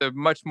the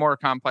much more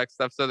complex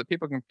stuff so that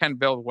people can kind of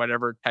build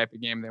whatever type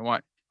of game they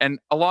want. And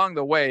along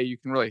the way, you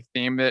can really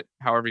theme it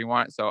however you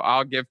want. So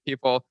I'll give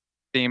people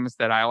themes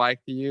that I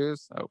like to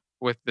use. So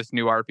with this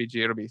new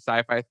RPG, it'll be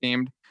sci-fi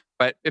themed.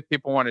 But if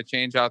people want to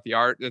change out the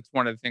art, it's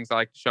one of the things I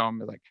like to show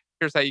them is like,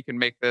 here's how you can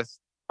make this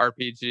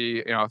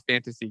RPG, a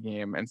fantasy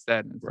game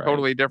instead. It's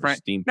totally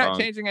different. Not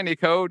changing any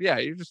code. Yeah,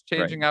 you're just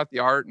changing out the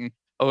art and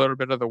a little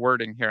bit of the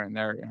wording here and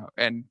there,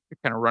 and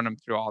kind of run them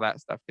through all that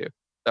stuff too.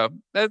 So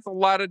there's a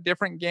lot of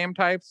different game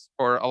types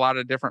for a lot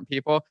of different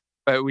people,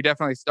 but we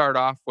definitely start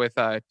off with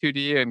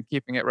 2D and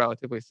keeping it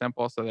relatively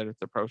simple so that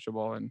it's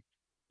approachable and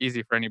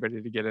easy for anybody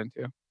to get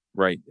into.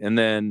 Right. And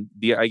then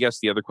I guess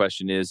the other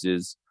question is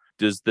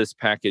does this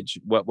package,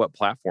 what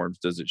platforms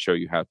does it show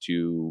you how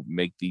to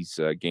make these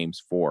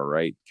games for,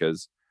 right?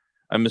 Because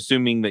I'm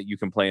assuming that you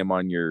can play them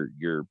on your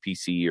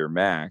PC or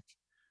Mac,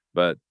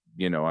 but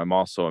I'm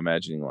also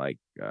imagining like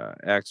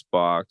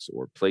Xbox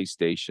or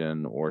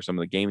PlayStation or some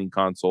of the gaming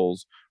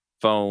consoles,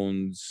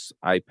 phones,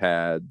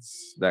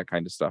 iPads, that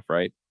kind of stuff,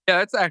 right? Yeah,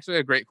 that's actually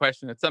a great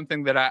question. It's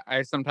something that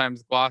I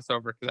sometimes gloss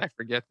over because I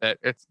forget that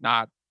it's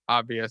not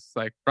obvious,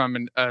 like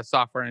from a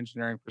software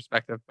engineering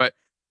perspective. But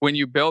when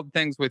you build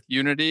things with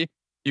Unity,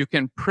 you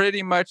can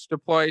pretty much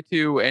deploy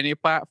to any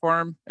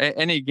platform.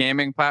 Any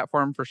gaming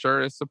platform for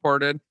sure is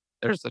supported.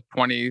 There's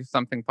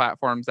 20-something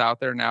platforms out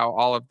there now,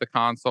 all of the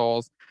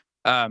consoles,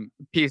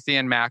 PC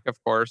and Mac, of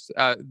course.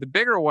 The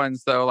bigger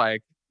ones, though,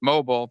 like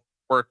mobile,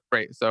 work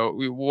great. So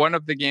one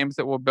of the games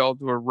that we'll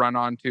build will run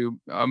onto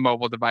a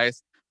mobile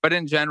device. But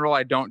in general,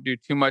 I don't do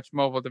too much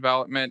mobile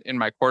development in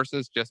my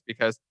courses just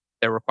because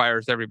it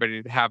requires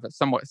everybody to have a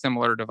somewhat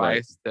similar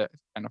device to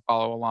kind of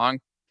follow along.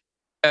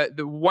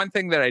 The one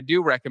thing that I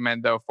do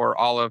recommend, though, for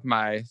all of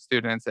my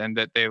students and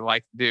that they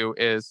like to do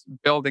is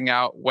building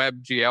out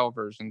WebGL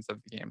versions of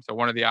the game. So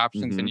one of the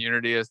options in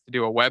Unity is to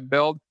do a web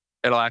build.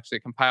 It'll actually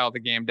compile the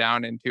game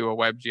down into a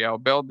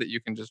WebGL build that you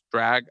can just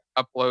drag,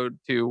 upload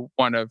to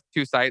one of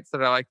 2 sites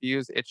that I like to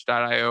use,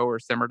 itch.io or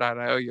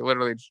simmer.io. You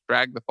literally just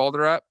drag the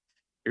folder up.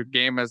 Your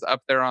game is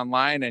up there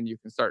online and you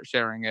can start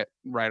sharing it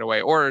right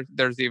away. Or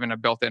there's even a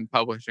built-in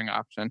publishing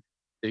option.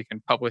 So you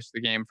can publish the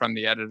game from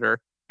the editor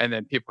and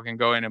then people can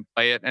go in and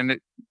play it. And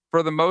it,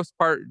 for the most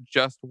part,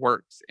 just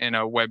works in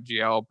a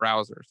WebGL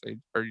browser. So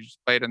you just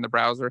play it in the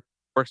browser,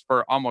 works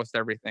for almost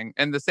everything.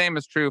 And the same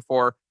is true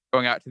for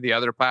going out to the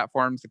other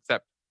platforms,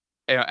 except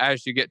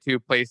as you get to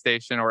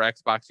PlayStation or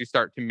Xbox, you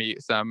start to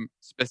meet some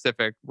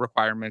specific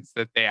requirements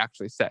that they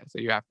actually set. So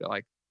you have to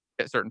like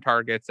hit certain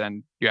targets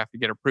and you have to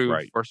get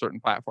approved for certain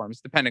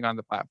platforms, depending on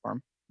the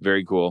platform.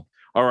 Very cool.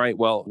 All right.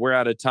 Well, we're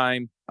out of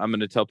time. I'm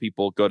going to tell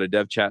people go to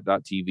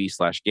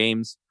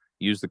devchat.tv/games.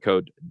 Use the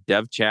code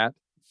DevChat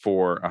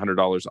for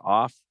 $100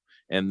 off,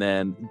 and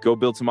then go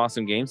build some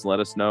awesome games and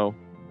let us know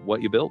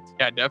what you built.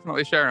 Yeah,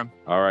 definitely share them.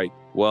 All right.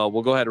 Well,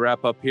 we'll go ahead and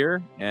wrap up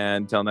here.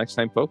 And until next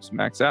time, folks,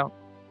 Max out.